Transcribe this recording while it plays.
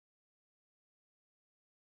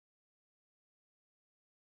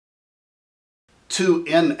To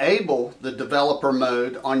enable the developer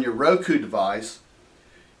mode on your Roku device,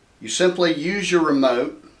 you simply use your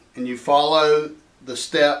remote and you follow the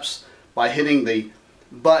steps by hitting the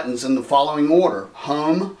buttons in the following order: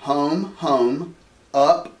 home, home, home,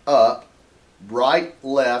 up, up, right,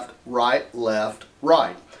 left, right, left,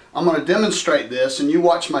 right. I'm going to demonstrate this and you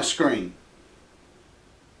watch my screen.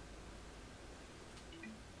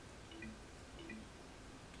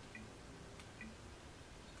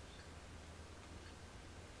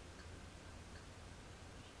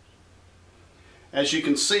 As you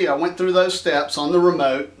can see, I went through those steps on the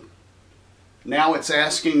remote. Now it's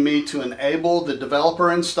asking me to enable the developer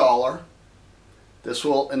installer. This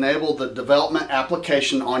will enable the development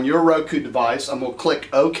application on your Roku device. I'm going to click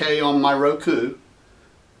OK on my Roku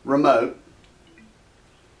remote.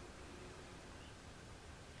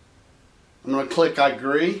 I'm going to click I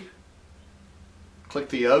agree. Click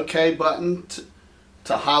the OK button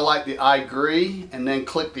to highlight the I agree, and then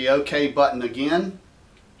click the OK button again.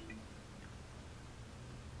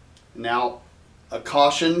 Now a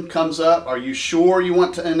caution comes up. Are you sure you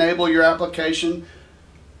want to enable your application?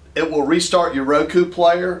 It will restart your Roku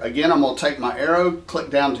player. Again, I'm going to take my arrow, click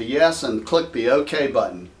down to yes, and click the OK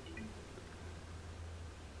button.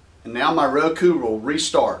 And now my Roku will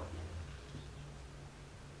restart.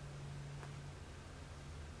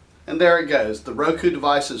 And there it goes. The Roku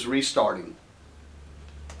device is restarting.